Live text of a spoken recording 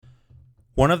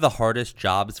One of the hardest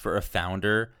jobs for a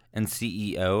founder and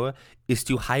CEO is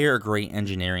to hire a great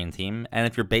engineering team. And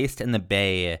if you're based in the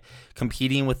Bay,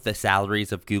 competing with the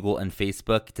salaries of Google and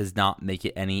Facebook does not make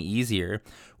it any easier,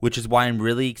 which is why I'm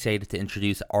really excited to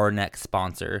introduce our next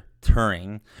sponsor,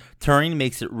 Turing. Turing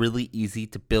makes it really easy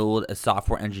to build a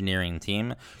software engineering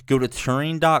team. Go to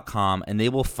Turing.com and they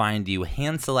will find you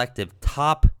hand-selected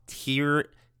top-tier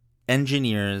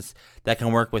engineers that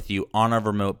can work with you on a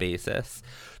remote basis.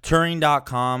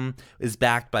 Turing.com is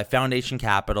backed by Foundation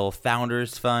Capital,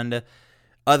 Founders Fund,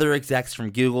 other execs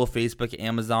from Google, Facebook,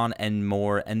 Amazon, and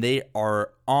more, and they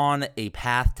are on a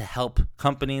path to help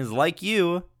companies like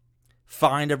you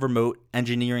find a remote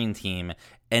engineering team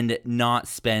and not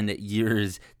spend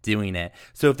years doing it.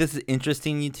 So if this is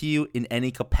interesting to you in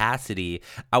any capacity,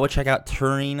 I would check out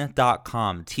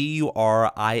Turing.com,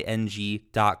 Turing.com.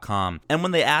 And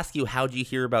when they ask you, how'd you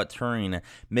hear about Turing,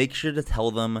 make sure to tell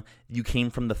them you came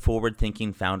from the Forward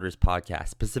Thinking Founders podcast.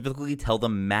 Specifically, tell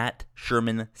them Matt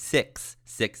Sherman 6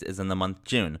 is in the month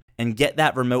June. And get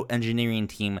that remote engineering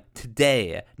team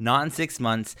today, not in 6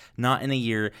 months, not in a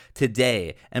year,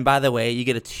 today. And by the way, you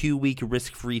get a 2-week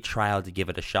risk-free trial to give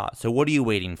it a shot. So what are you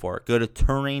waiting for? Go to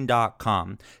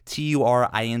Turing.com,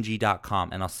 Turing.com,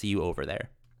 and I'll see you over there.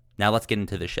 Now let's get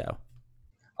into the show.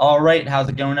 All right, how's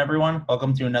it going, everyone?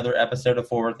 Welcome to another episode of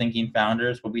Forward Thinking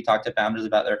Founders, where we talk to founders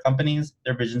about their companies,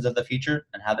 their visions of the future,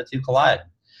 and how the two collide.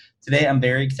 Today, I'm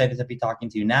very excited to be talking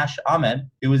to Nash Ahmed,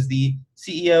 who is the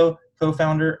CEO,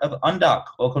 co-founder of Undock.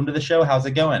 Welcome to the show. How's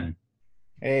it going?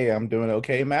 Hey, I'm doing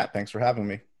okay, Matt. Thanks for having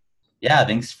me. Yeah,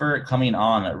 thanks for coming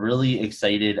on. Really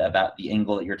excited about the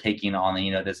angle that you're taking on,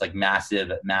 this like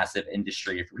massive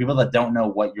industry. For people that don't know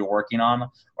what you're working on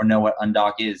or know what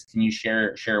Undock is, can you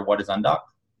share what is Undock?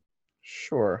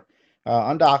 Sure.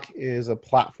 Undock is a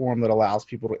platform that allows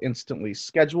people to instantly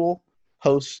schedule,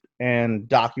 host, and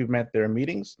document their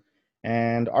meetings.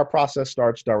 And our process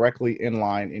starts directly in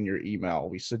line in your email.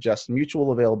 We suggest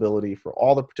mutual availability for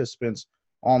all the participants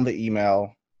on the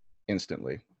email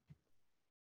instantly.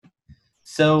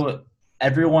 So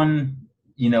everyone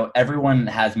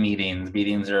has meetings.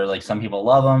 Meetings are like, some people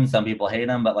love them, some people hate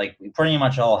them, but like we pretty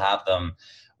much all have them.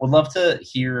 Would love to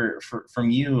hear from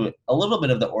you a little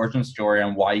bit of the origin story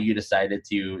on why you decided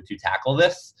to tackle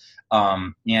this,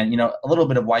 and a little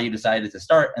bit of why you decided to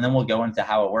start, and then we'll go into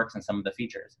how it works and some of the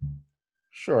features.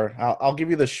 Sure. I'll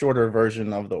give you the shorter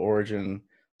version of the origin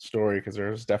story because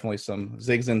there's definitely some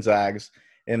zigs and zags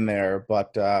in there.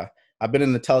 But I've been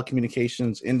in the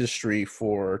telecommunications industry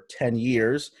for 10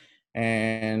 years.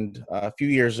 And a few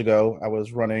years ago, I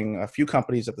was running a few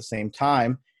companies at the same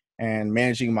time, and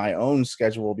managing my own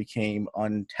schedule became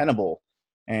untenable.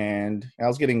 And I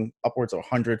was getting upwards of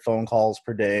 100 phone calls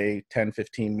per day, 10,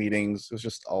 15 meetings. It was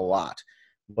just a lot.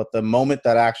 But the moment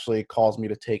that actually caused me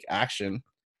to take action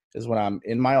is when I'm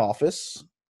in my office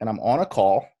and I'm on a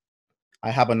call. I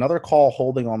have another call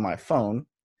holding on my phone,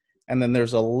 and then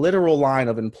there's a literal line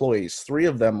of employees, 3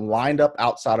 of them lined up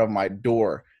outside of my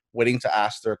door, waiting to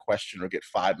ask their question or get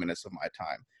 5 minutes of my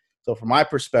time. So from my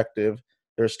perspective,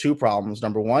 there's 2 problems.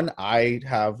 Number one, I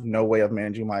have no way of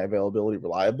managing my availability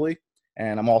reliably,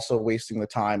 and I'm also wasting the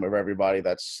time of everybody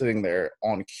that's sitting there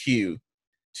on queue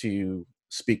to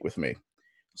speak with me.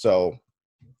 So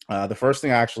the first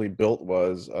thing I actually built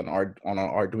was on an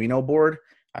Arduino board.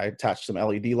 I attached some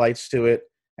LED lights to it,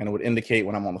 and it would indicate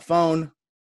when I'm on the phone,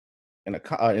 in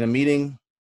a meeting,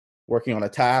 working on a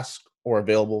task, or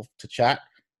available to chat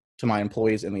to my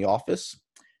employees in the office.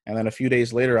 And then a few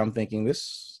days later, I'm thinking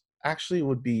this actually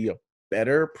would be a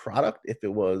better product if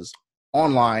it was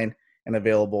online and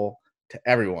available to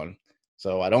everyone.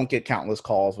 So I don't get countless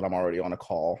calls when I'm already on a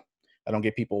call. I don't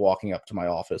get people walking up to my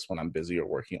office when I'm busy or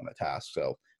working on a task.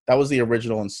 So that was the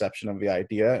original inception of the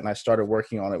idea. And I started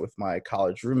working on it with my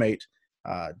college roommate,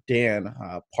 Dan,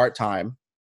 part-time.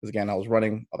 Because again, I was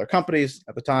running other companies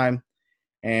at the time.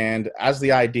 And as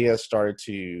the idea started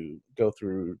to go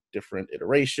through different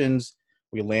iterations,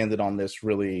 we landed on this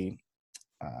really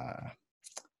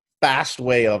fast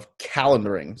way of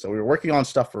calendaring. So we were working on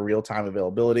stuff for real-time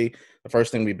availability. The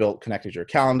first thing we built connected your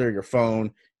calendar, your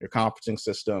phone, your conferencing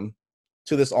system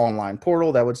to this online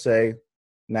portal that would say,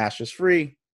 Nash is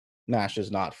free, Nash is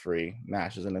not free,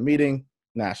 Nash is in a meeting,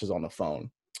 Nash is on the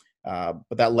phone.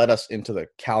 But that led us into the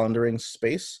calendaring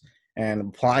space and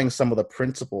applying some of the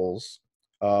principles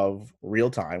of real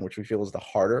time, which we feel is the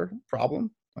harder problem,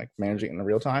 like managing it in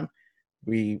real time.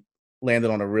 We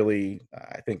landed on a really,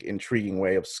 I think, intriguing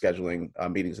way of scheduling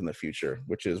meetings in the future,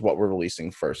 which is what we're releasing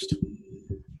first.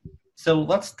 So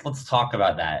let's talk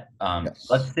about that.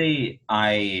 Let's Yes. say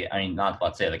I mean not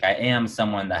let's say like I am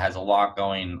someone that has a lot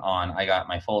going on. I got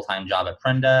my full time job at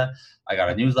Prenda. I got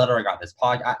a newsletter. I got this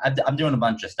pod. I'm doing a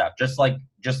bunch of stuff, just like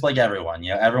everyone.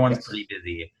 Everyone's Yes. pretty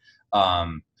busy.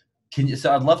 Um,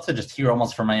 so I'd love to just hear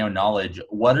almost from my own knowledge.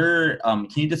 Can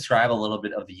you describe a little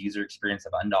bit of the user experience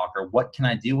of Undocker? What can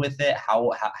I do with it? How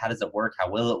does it work?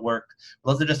 How will it work? I'd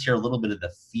love to just hear a little bit of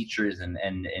the features and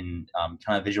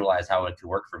kind of visualize how it could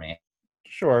work for me.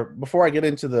 Sure. Before I get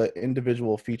into the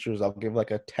individual features, I'll give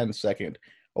like a 10-second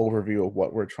overview of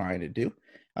what we're trying to do.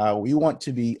 We want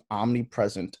to be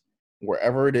omnipresent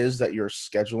wherever it is that you're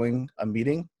scheduling a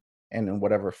meeting, and in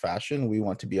whatever fashion, we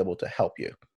want to be able to help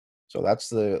you. So that's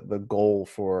the goal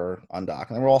for Undock.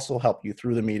 And we'll also help you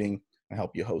through the meeting and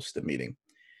help you host the meeting.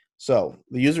 So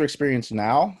the user experience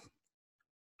now,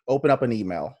 open up an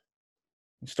email.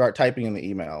 Start typing in the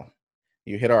email.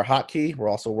 You hit our hotkey. We're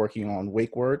also working on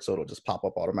wake word, so it'll just pop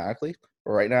up automatically.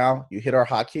 But right now, you hit our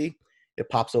hotkey, it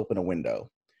pops open a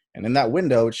window. And in that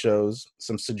window, it shows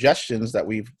some suggestions that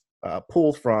we've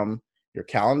pulled from your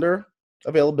calendar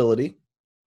availability,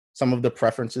 some of the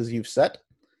preferences you've set,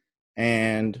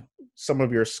 and some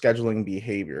of your scheduling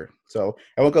behavior. So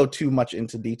I won't go too much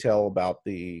into detail about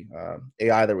the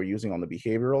AI that we're using on the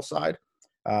behavioral side,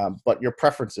 but your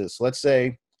preferences. So let's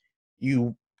say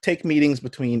you take meetings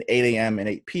between 8 a.m. and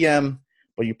 8 p.m.,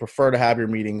 but you prefer to have your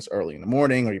meetings early in the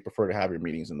morning, or you prefer to have your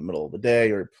meetings in the middle of the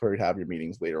day, or you prefer to have your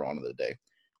meetings later on in the day.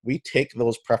 We take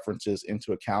those preferences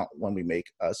into account when we make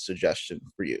a suggestion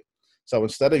for you. So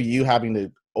instead of you having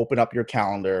to open up your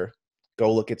calendar,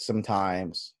 go look at some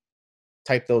times,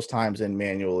 type those times in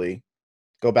manually,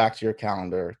 go back to your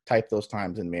calendar, type those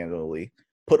times in manually,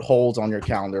 put holds on your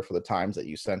calendar for the times that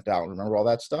you sent out. Remember all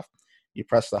that stuff? You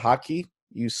press the hotkey,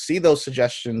 you see those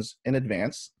suggestions in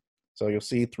advance. So you'll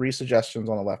see 3 suggestions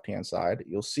on the left-hand side.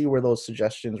 You'll see where those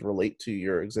suggestions relate to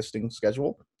your existing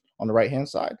schedule on the right-hand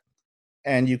side,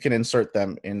 and you can insert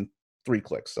them in 3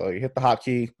 clicks. So you hit the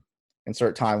hotkey,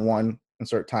 insert time 1,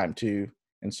 insert time 2,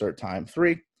 insert time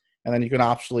 3, and then you can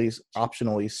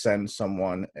optionally send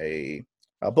someone a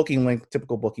booking link,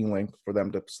 typical booking link, for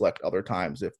them to select other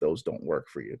times if those don't work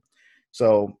for you.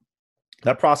 So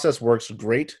that process works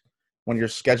great when you're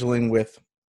scheduling with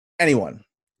anyone,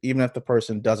 even if the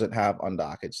person doesn't have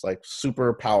Undock. It's like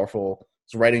super powerful.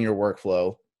 It's right in your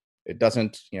workflow. It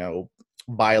doesn't,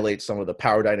 violate some of the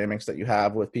power dynamics that you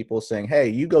have with people saying, hey,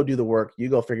 you go do the work, you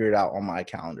go figure it out on my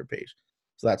calendar page.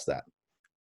 So that's that.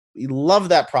 We love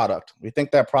that product. We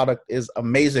think that product is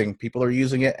amazing. People are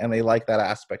using it and they like that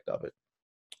aspect of it.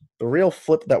 The real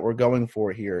flip that we're going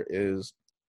for here is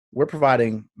we're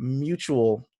providing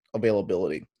mutual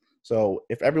availability. So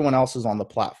if everyone else is on the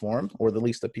platform, or at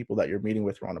least the people that you're meeting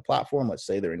with are on the platform, let's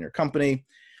say they're in your company.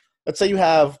 Let's say you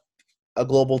have a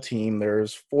global team.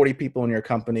 There's 40 people in your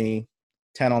company,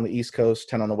 10 on the East Coast,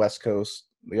 10 on the West Coast.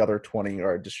 The other 20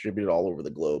 are distributed all over the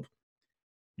globe.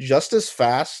 Just as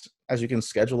fast as you can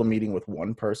schedule a meeting with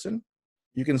one person,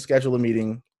 you can schedule a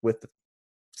meeting with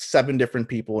 7 different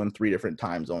people in 3 different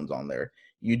time zones on there.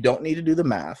 You don't need to do the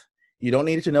math. You don't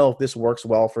need to know if this works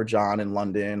well for John in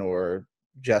London, or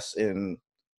Jess in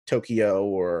Tokyo,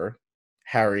 or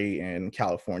Harry in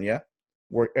California.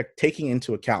 We're taking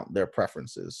into account their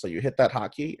preferences. So you hit that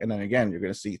hotkey, and then again, you're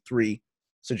going to see 3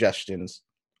 suggestions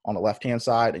on the left-hand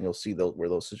side, and you'll see where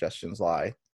those suggestions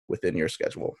lie within your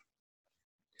schedule.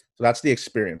 So that's the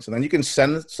experience. And then you can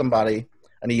send somebody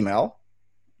an email,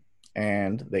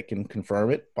 and they can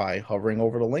confirm it by hovering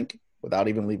over the link without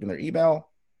even leaving their email.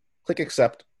 Click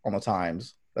accept on the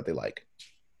times that they like.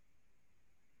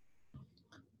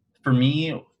 For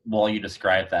me, while you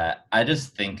describe that, I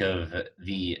just think of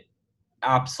the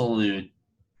absolute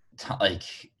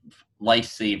like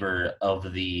lifesaver of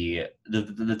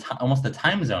almost the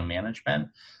time zone management.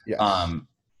 Yes.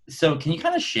 So can you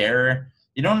kind of share?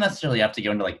 You don't necessarily have to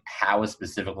go into like how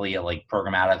specifically it like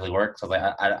programmatically works. So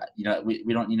like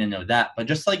we don't need to know that, but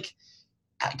just like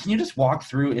can you just walk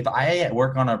through if I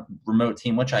work on a remote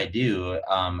team, which I do,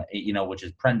 which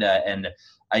is Prenda, and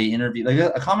I interview like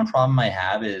a common problem I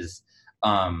have is,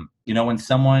 when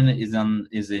someone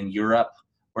is in Europe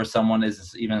or someone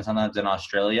is even sometimes in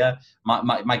Australia,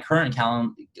 my current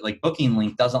calendar like booking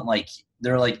link doesn't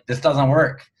they're like this doesn't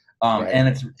work. Right. And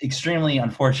it's extremely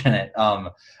unfortunate.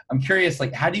 I'm curious,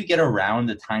 like, how do you get around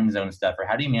the time zone stuff, or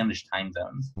how do you manage time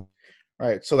zones?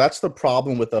 Right. So that's the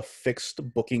problem with a fixed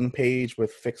booking page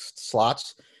with fixed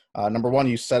slots. Number one,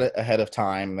 you set it ahead of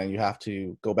time, and then you have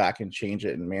to go back and change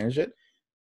it and manage it.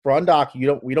 For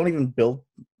Undock, we don't even build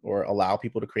or allow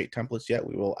people to create templates yet.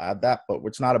 We will add that, but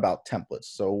it's not about templates.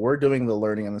 So we're doing the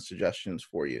learning and the suggestions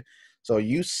for you. So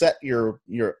you set your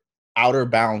outer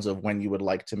bounds of when you would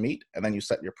like to meet, and then you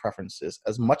set your preferences.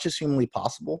 As much as humanly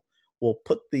possible, we'll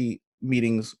put the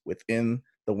meetings within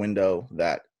the window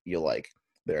that you like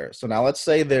there. So now let's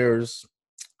say there's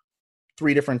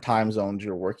 3 different time zones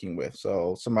you're working with.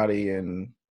 So somebody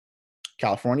in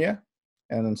California,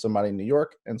 and then somebody in New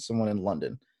York, and someone in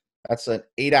London. That's an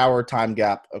 8-hour time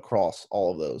gap across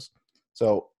all of those.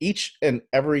 So each and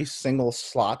every single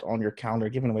slot on your calendar,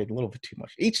 giving away a little bit too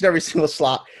much, each and every single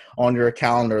slot on your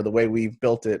calendar, the way we've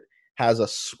built it, has a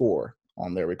score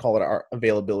on there. We call it our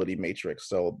availability matrix.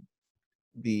 So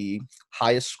the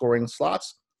highest scoring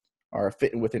slots are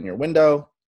fit within your window,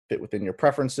 fit within your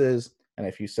preferences. And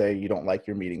if you say you don't like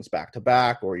your meetings back to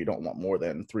back, or you don't want more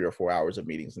than 3 or 4 hours of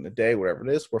meetings in a day, whatever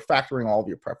it is, we're factoring all of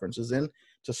your preferences in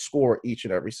to score each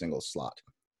and every single slot.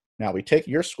 Now we take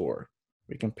your score,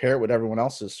 we compare it with everyone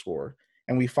else's score,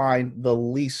 and we find the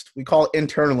least, we call it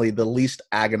internally the least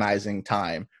agonizing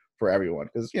time for everyone.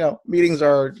 Because, meetings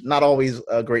are not always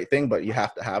a great thing, but you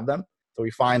have to have them. So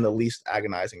we find the least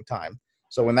agonizing time.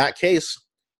 So in that case,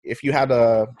 if you had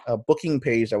a booking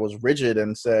page that was rigid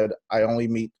and said, I only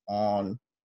meet on,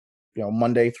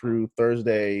 Monday through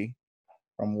Thursday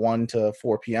from 1 to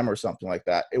 4 p.m. or something like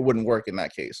that, it wouldn't work in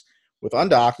that case. With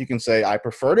Undock, you can say, I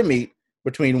prefer to meet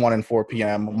between 1 and 4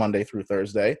 p.m. Monday through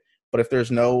Thursday. But if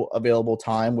there's no available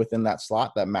time within that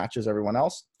slot that matches everyone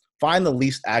else, find the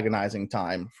least agonizing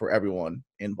time for everyone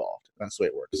involved. That's the way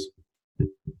it works.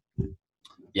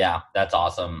 Yeah, that's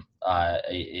awesome.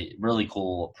 A really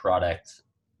cool product.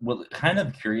 Well, kind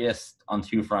of curious on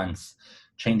 2 fronts,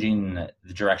 changing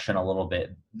the direction a little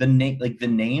bit. The name,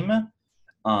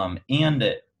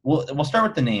 and we'll start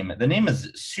with the name. The name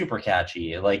is super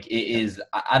catchy. Like, it is.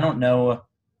 I don't know.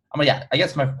 I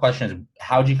guess my question is,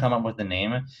 how'd you come up with the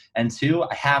name? And 2,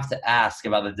 I have to ask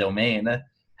about the domain.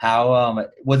 How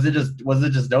was it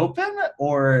just open,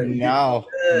 or no?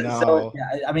 So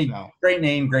yeah, no. Great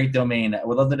name, great domain. I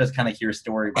would love to just kind of hear a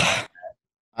story behind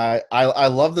that. I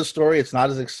love the story. It's not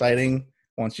as exciting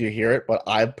once you hear it, but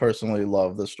I personally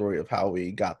love the story of how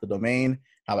we got the domain,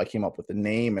 how I came up with the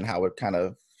name, and how it kind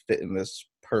of fit in this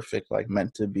perfect, like,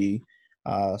 meant to be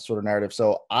sort of narrative.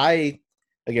 So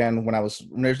again, when I was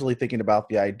originally thinking about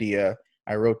the idea,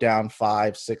 I wrote down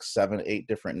 5, 6, 7, 8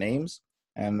 different names.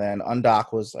 And then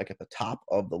Undock was like at the top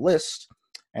of the list.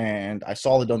 And I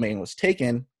saw the domain was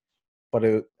taken, but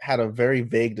it had a very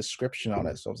vague description on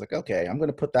it. So I was like, okay, I'm going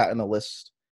to put that in the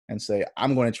list and say,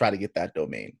 I'm going to try to get that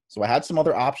domain. So I had some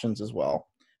other options as well.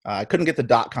 I couldn't get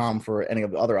the .com for any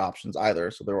of the other options either.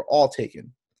 So they were all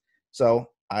taken. So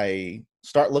I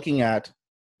start looking at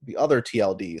the other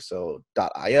TLD. So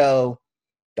 .io,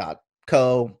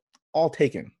 .co, all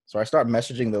taken. So I start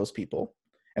messaging those people,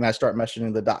 and I start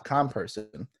messaging the .com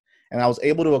person, and I was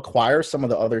able to acquire some of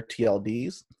the other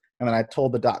TLDs. And then I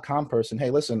told the .com person,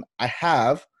 hey, listen, I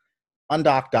have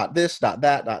undock.this,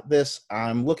 .that.this.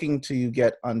 I'm looking to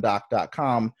get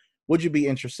undock.com. Would you be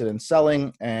interested in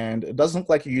selling? And it doesn't look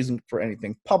like you're using it for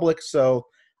anything public, so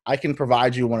I can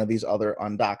provide you one of these other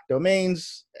Undock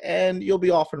domains, and you'll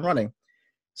be off and running.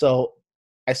 So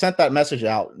I sent that message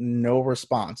out, no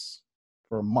response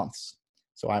for months.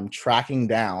 So I'm tracking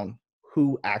down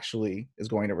who actually is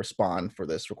going to respond for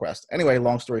this request. Anyway,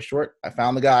 long story short, I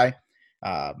found the guy,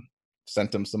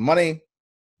 sent him some money,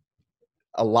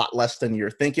 a lot less than you're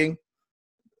thinking,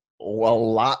 a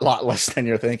lot less than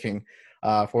you're thinking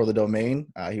for the domain.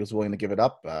 He was willing to give it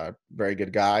up. Very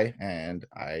good guy, and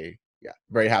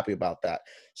very happy about that.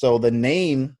 So the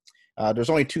name, there's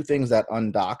only 2 things that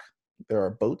undock. There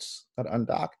are boats that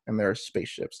undock, and there are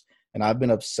spaceships. And I've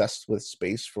been obsessed with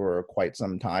space for quite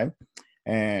some time.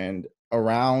 And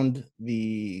around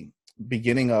the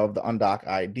beginning of the Undock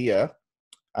idea,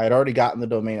 I had already gotten the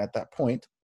domain at that point.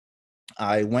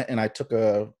 I went and I took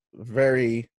a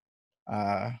very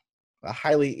a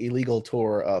highly illegal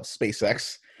tour of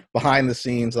SpaceX behind the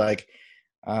scenes. Like,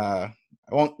 I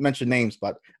won't mention names,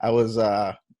 but I was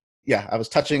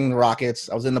touching the rockets.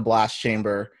 I was in the blast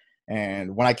chamber.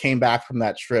 And when I came back from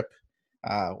that trip,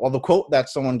 the quote that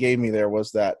someone gave me there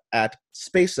was that at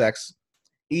SpaceX,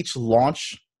 each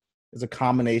launch is a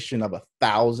combination of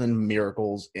 1,000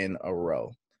 miracles in a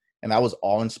row. And that was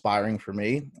awe-inspiring for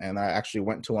me. And I actually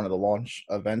went to one of the launch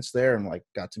events there and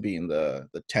got to be in the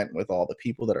tent with all the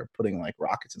people that are putting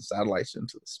rockets and satellites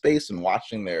into the space and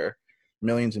watching their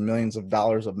millions and millions of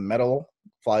dollars of metal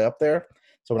fly up there.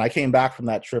 So when I came back from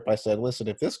that trip, I said, listen,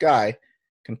 if this guy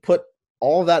can put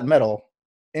all that metal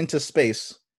into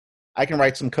space, I can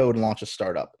write some code and launch a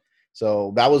startup.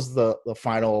 So that was the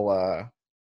final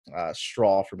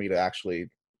straw for me to actually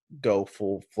go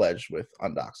full-fledged with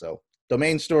Undock. So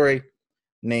domain story,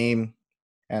 name,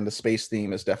 and the space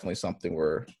theme is definitely something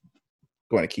we're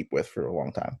going to keep with for a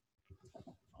long time.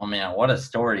 Oh man, what a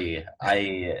story!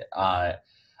 I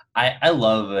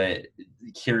love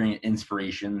hearing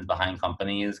inspirations behind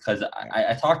companies, because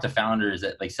I talk to founders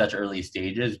at like such early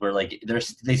stages where like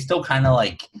they still kind of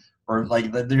like, or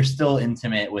like they're still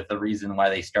intimate with the reason why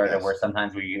they started. Yes. Where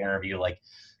sometimes we interview like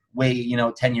way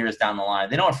 10 years down the line,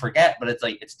 they don't forget, but it's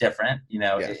like it's different.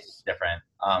 Yes. It's different.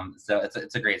 So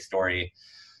it's a great story.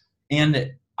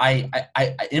 And I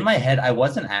in my head, I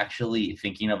wasn't actually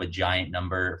thinking of a giant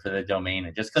number for the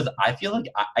domain, just because I feel like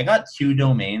I got two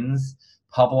domains,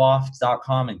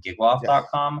 publoft.com and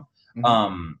gigloft.com.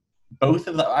 Mhm. Both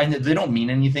of they don't mean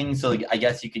anything, so like, I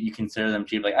guess you consider them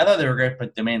cheap. Like, I thought they were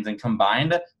great domains, and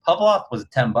combined, Publoft was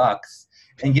 $10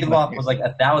 and Gigloft was like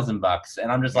 $1,000,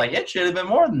 and I'm just like, it should have been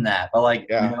more than that. But like,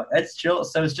 Yeah. it's chill.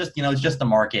 So it's just it's just the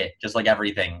market, just like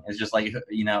everything. It's just like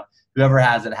whoever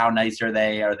has it, how nice are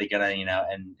they? Are they gonna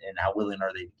and how willing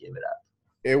are they to give it up?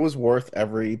 It was worth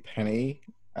every penny.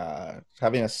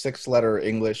 Having a 6-letter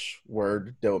English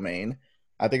word domain,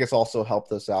 I think it's also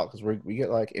helped us out because we get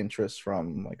like interest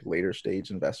from like later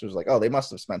stage investors, like, oh, they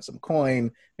must have spent some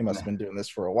coin, they must have been doing this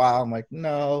for a while. I'm like,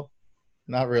 no,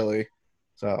 not really.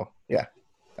 So yeah,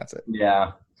 that's it.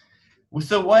 Yeah.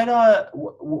 So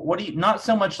what do you, not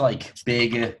so much like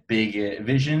big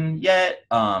vision yet,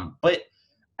 but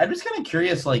I'm just kind of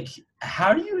curious, like,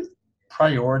 how do you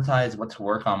prioritize what to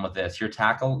work on with this? You're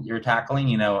tackling,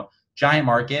 giant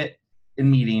market in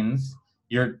meetings.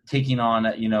 You're taking on,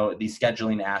 the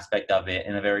scheduling aspect of it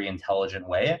in a very intelligent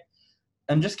way.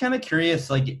 I'm just kind of curious,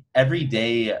 like, every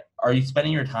day, are you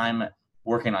spending your time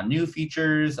working on new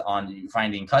features, on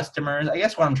finding customers? I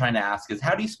guess what I'm trying to ask is,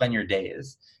 how do you spend your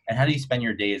days? And how do you spend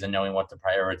your days in knowing what to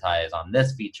prioritize on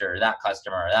this feature, that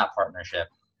customer, that partnership?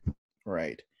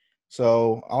 Right.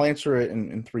 So I'll answer it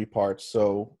in 3 parts.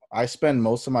 So I spend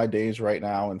most of my days right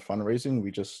now in fundraising.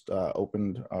 We just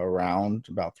opened a round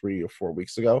about 3 or 4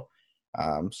 weeks ago.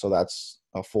 So that's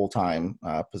a full-time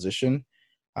position.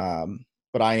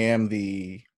 But I am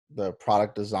the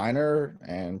product designer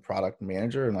and product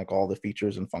manager, and like all the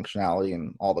features and functionality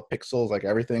and all the pixels, like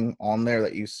everything on there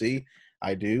that you see,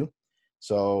 I do.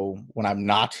 So when I'm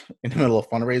not in the middle of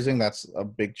fundraising, that's a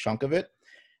big chunk of it.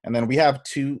 And then we have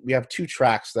two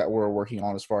tracks that we're working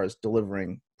on as far as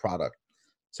delivering product.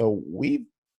 So we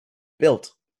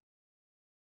built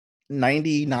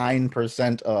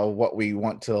 99% of what we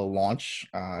want to launch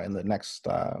in the next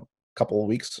couple of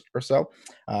weeks or so,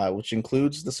 which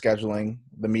includes the scheduling,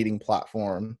 the meeting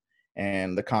platform,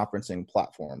 and the conferencing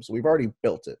platform. So we've already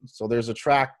built it. So there's a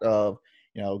track of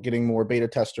getting more beta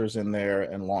testers in there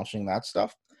and launching that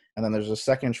stuff. And then there's a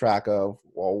second track of,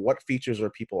 well, what features are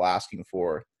people asking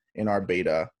for in our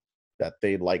beta that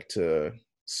they'd like to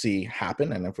see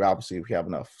happen? And if we have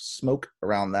enough smoke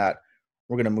around that,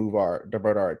 we're going to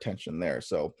divert our attention there.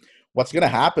 So what's going to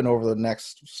happen over the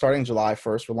starting July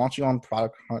 1st, we're launching on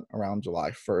Product Hunt around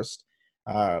July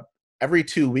 1st. Every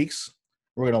 2 weeks,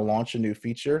 we're going to launch a new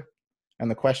feature. And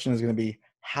the question is going to be,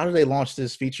 how do they launch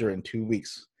this feature in 2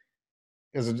 weeks?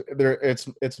 Because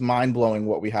it's mind-blowing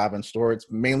what we have in store. It's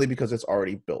mainly because it's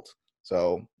already built.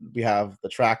 So we have the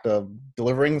track of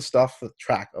delivering stuff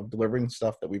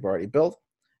that we've already built,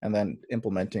 and then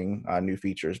implementing new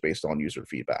features based on user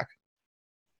feedback.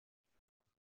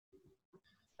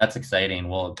 That's exciting.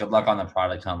 Well, good luck on the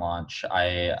Product Hunt launch.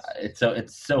 It's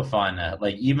so fun.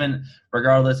 Like, even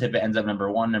regardless if it ends up number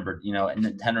 1,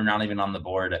 Nintendo not even on the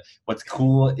board, what's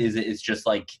cool is it's just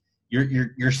like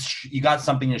you got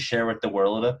something to share with the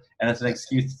world, and it's an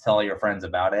excuse to tell your friends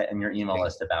about it and your email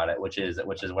list about it, which is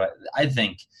what I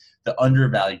think the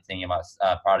undervalued thing about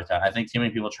Product Hunt. I think too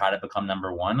many people try to become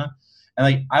number 1, and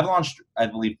like, I've launched, I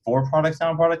believe, 4 products now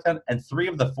on Product Hunt, and 3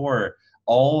 of the 4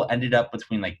 all ended up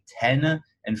between like 10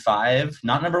 and 5,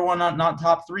 not number 1, not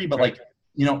top 3, but like,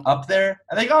 up there,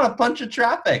 and they got a bunch of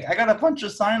traffic. I got a bunch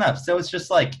of signups. So it's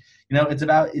just like, it's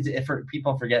about, if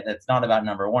people forget that it's not about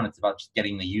number 1, it's about just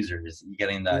getting the users,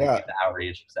 getting the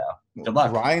outreach. So good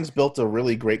luck. Ryan's built a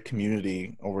really great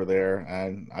community over there,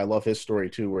 and I love his story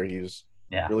too, where he's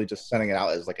really just sending it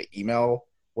out as like an email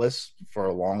list for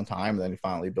a long time, and then he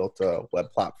finally built a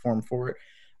web platform for it.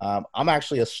 I'm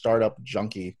actually a startup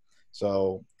junkie,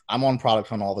 so I'm on Product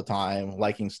Hunt all the time,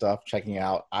 liking stuff, checking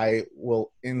out. I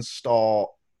will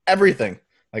install everything.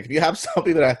 Like, if you have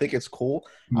something that I think it's cool,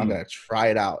 I'm going to try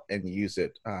it out and use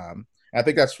it. I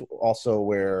think that's also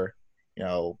where,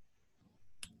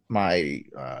 my,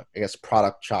 I guess,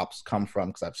 product chops come from,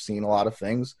 because I've seen a lot of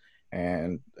things,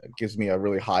 and it gives me a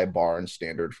really high bar and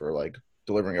standard for like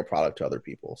delivering a product to other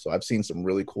people. So I've seen some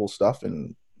really cool stuff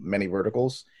in many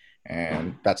verticals,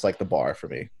 and that's like the bar for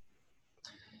me.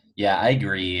 Yeah, I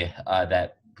agree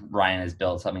that Ryan has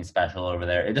built something special over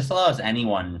there. It just allows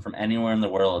anyone from anywhere in the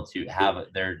world to have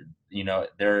their,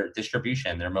 their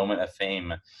distribution, their moment of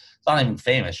fame. It's not even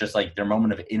fame. It's just like their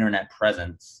moment of internet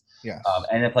presence. Yes.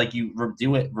 And if like you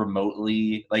do it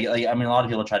remotely, like I mean, a lot of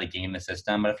people try to game the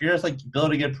system, but if you're just like, you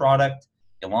build a good product,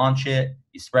 you launch it,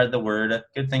 you spread the word,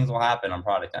 good things will happen on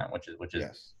Product Hunt, which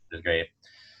is great.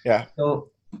 Yeah. So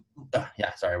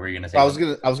yeah, sorry, what were you gonna say? I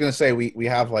was gonna say we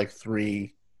have like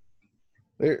three.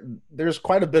 There's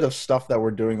quite a bit of stuff that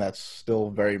we're doing that's still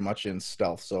very much in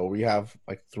stealth. So we have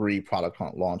like 3 Product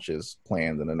Hunt launches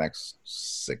planned in the next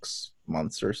 6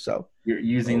 months or so. You're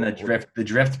using the drift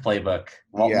playbook.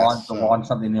 Yes, launch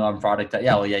something new on Product.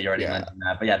 Yeah, well, yeah, you already mentioned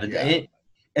that. But yeah,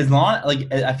 as long,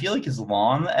 like, I feel like as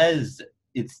long as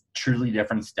it's truly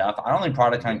different stuff, I don't think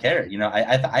Product Hunt cares.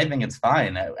 I think it's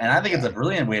fine, and I think it's a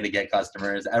brilliant way to get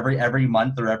customers every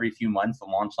month or every few months to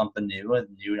launch something new, a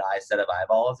new set of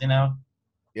eyeballs.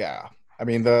 Yeah, I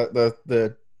mean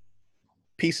the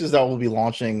pieces that we'll be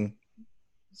launching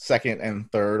second and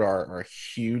third are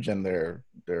huge, and they're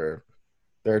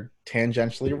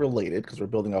tangentially related because we're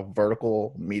building a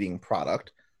vertical meeting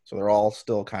product. So they're all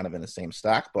still kind of in the same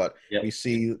stack, but we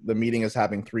see the meeting as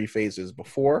having 3 phases: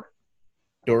 before,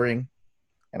 during,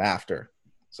 and after.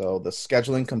 So the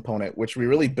scheduling component, which we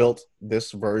really built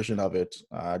this version of it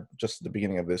just at the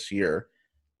beginning of this year,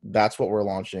 that's what we're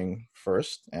launching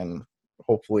first, and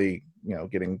hopefully,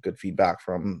 getting good feedback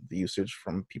from the usage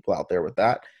from people out there with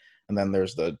that. And then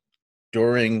there's the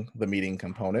during the meeting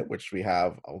component, which we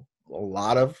have a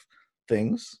lot of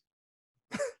things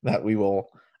that we will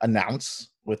announce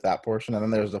with that portion. And then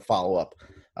there's a follow-up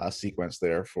sequence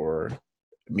there for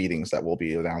meetings that we'll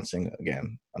be announcing,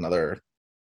 again, another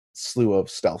slew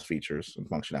of stealth features and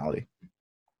functionality.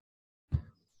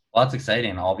 Well, that's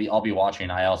exciting. I'll be watching.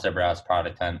 I also browse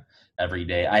Product Hunt every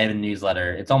day. I have a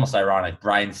newsletter. It's almost ironic.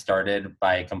 Brian started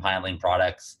by compiling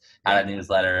products, had a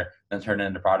newsletter, then turned it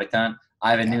into Product Hunt.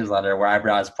 I have a newsletter where I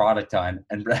browse Product Hunt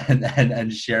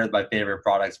and share my favorite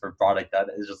products for Product Hunt.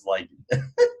 It's just like,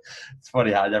 it's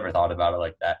funny how I never thought about it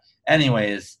like that.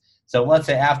 Anyways, so let's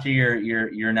say after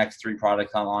your next 3 Product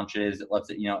Hunt launches, let's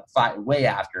say, way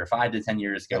after 5 to 10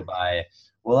 years go by,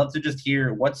 we'll have to just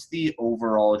hear what's the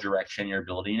overall direction you're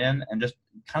building in, and just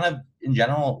kind of in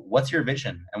general, what's your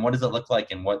vision and what does it look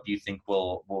like, and what do you think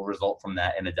will result from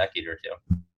that in a decade or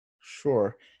 2?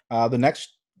 Sure. The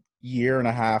next year and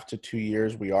a half to 2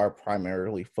 years, we are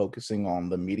primarily focusing on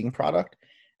the meeting product.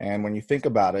 And when you think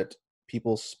about it,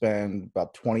 people spend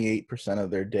about 28% of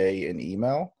their day in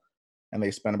email, and they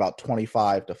spend about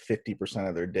 25 to 50%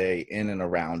 of their day in and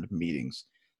around meetings.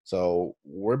 So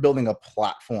we're building a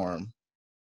platform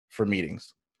for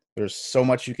meetings. There's so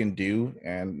much you can do.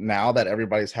 And now that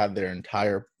everybody's had their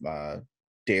entire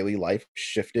daily life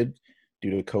shifted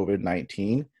due to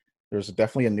COVID-19, there's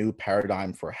definitely a new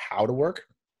paradigm for how to work.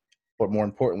 But more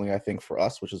importantly, I think for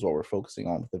us, which is what we're focusing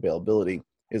on with availability,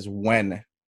 is when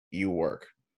you work.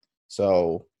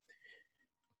 So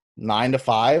 9 to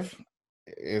 5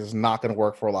 is not going to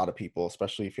work for a lot of people,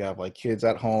 especially if you have like kids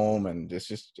at home, and it's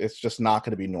just not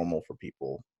going to be normal for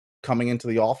people. Coming into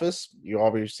the office, you've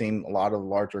already seen a lot of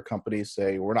larger companies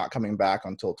say we're not coming back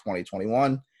until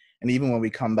 2021. And even when we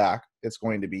come back, it's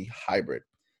going to be hybrid.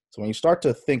 So when you start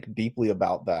to think deeply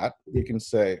about that, you can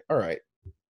say, all right,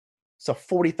 it's a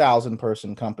 40,000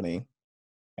 person company,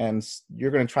 and you're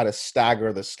going to try to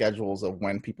stagger the schedules of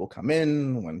when people come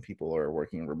in, when people are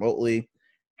working remotely.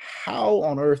 How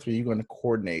on earth are you going to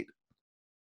coordinate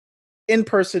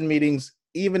in-person meetings,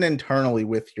 even internally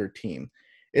with your team?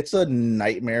 It's a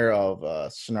nightmare of a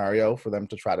scenario for them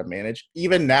to try to manage.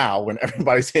 Even now, when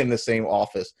everybody's in the same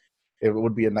office, it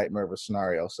would be a nightmare of a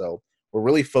scenario. So we're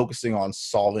really focusing on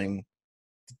solving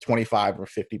 25 or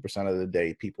 50% of the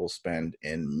day people spend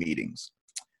in meetings.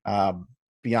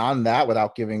 Beyond that,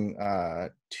 without giving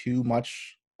too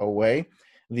much away,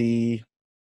 the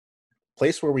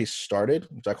place where we started,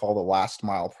 which I call the last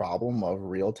mile problem of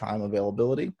real-time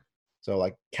availability. So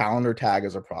like calendar tag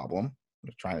is a problem.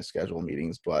 We're trying to schedule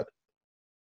meetings, but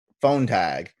phone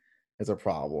tag is a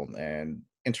problem, and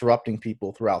interrupting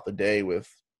people throughout the day with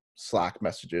Slack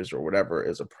messages or whatever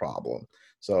is a problem.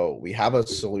 So we have a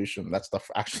solution. That's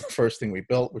actually the first thing we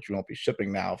built, which we won't be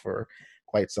shipping now for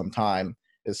quite some time,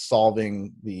 is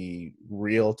solving the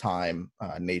real-time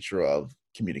nature of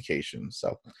communication.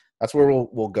 So that's where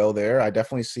we'll go there. I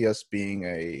definitely see us being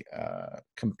a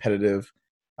competitive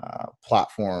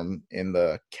platform in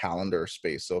the calendar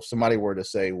space. So if somebody were to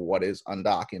say, what is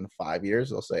Undock in 5 years?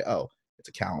 They'll say, oh, it's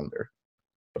a calendar,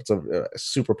 but it's a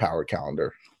super powered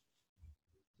calendar.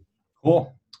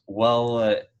 Cool.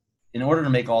 Well, in order to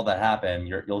make all that happen,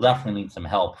 you'll definitely need some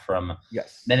help from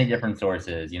Yes. many different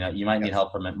sources. You might need Yes.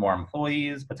 help from more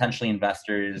employees, potentially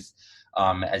investors,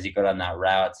 as you go down that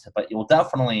route. But you'll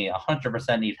definitely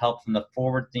 100% need help from the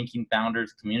forward-thinking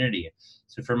founders community.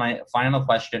 So for my final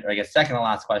question, or I guess second to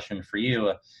last question for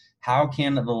you, how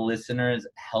can the listeners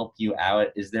help you out?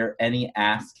 Is there any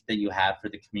ask that you have for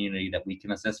the community that we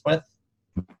can assist with?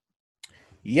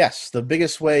 Yes, the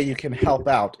biggest way you can help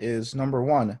out is number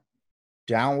one,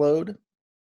 download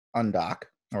Undock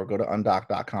or go to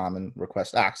undock.com and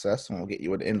request access, and we'll get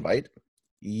you an invite.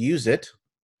 Use it.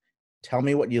 Tell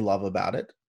me what you love about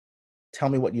it. Tell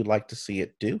me what you'd like to see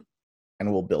it do,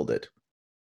 and we'll build it.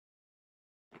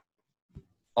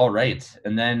 All right.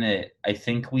 And then I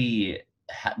think we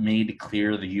made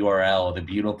clear the URL, the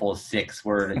beautiful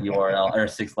 6-word URL or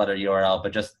 6-letter URL,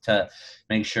 but just to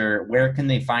make sure, where can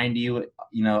they find you?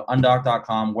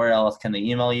 Undock.com. Where else can they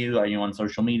email you? Are you on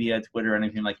social media, Twitter,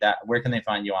 anything like that? Where can they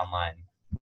find you online?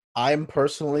 I'm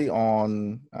personally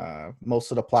on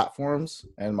most of the platforms,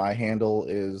 and my handle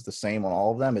is the same on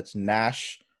all of them. It's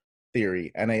Nash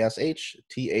Theory,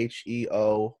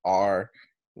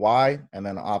 NASHTHEORY, and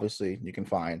then obviously you can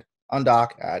find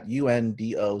Undock at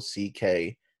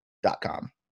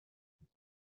UNDOCK.com.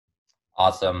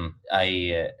 Awesome.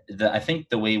 I think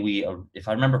the way if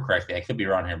I remember correctly, I could be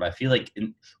wrong here, but I feel like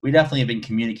we definitely have been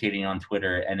communicating on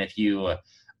Twitter. And if you're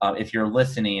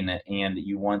listening and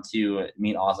you want to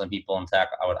meet awesome people in tech,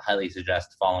 I would highly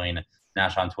suggest following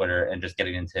Nash on Twitter and just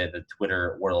getting into the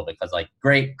Twitter world, because like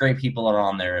great people are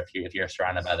on there if you're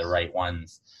surrounded by the right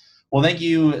ones. Well, thank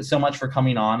you so much for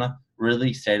coming on. Really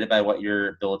excited by what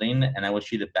you're building, and I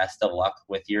wish you the best of luck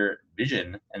with your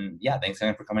vision. And yeah, thanks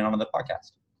again for coming on the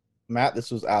podcast. Matt, this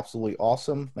was absolutely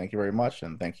awesome. Thank you very much,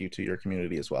 and thank you to your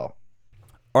community as well.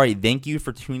 All right, thank you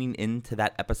for tuning in to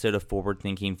that episode of Forward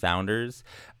Thinking Founders.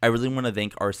 I really want to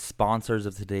thank our sponsors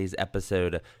of today's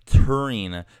episode,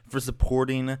 Turing, for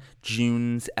supporting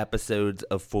June's episodes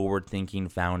of Forward Thinking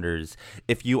Founders.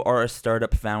 If you are a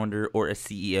startup founder or a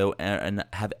CEO and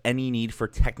have any need for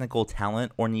technical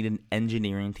talent or need an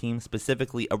engineering team,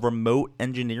 specifically a remote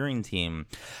engineering team,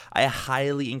 I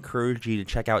highly encourage you to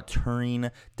check out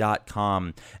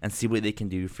Turing.com and see what they can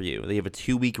do for you. They have a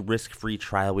 2-week risk-free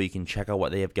trial where you can check out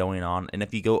what they have going on. And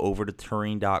if you go over to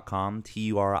Turing.com,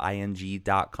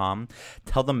 Turing.com,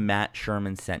 tell them Matt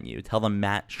Sherman sent you. Tell them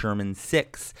Matt Sherman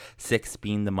 6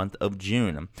 being the month of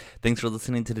June. Thanks for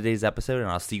listening to today's episode,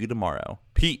 and I'll see you tomorrow.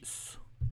 Peace.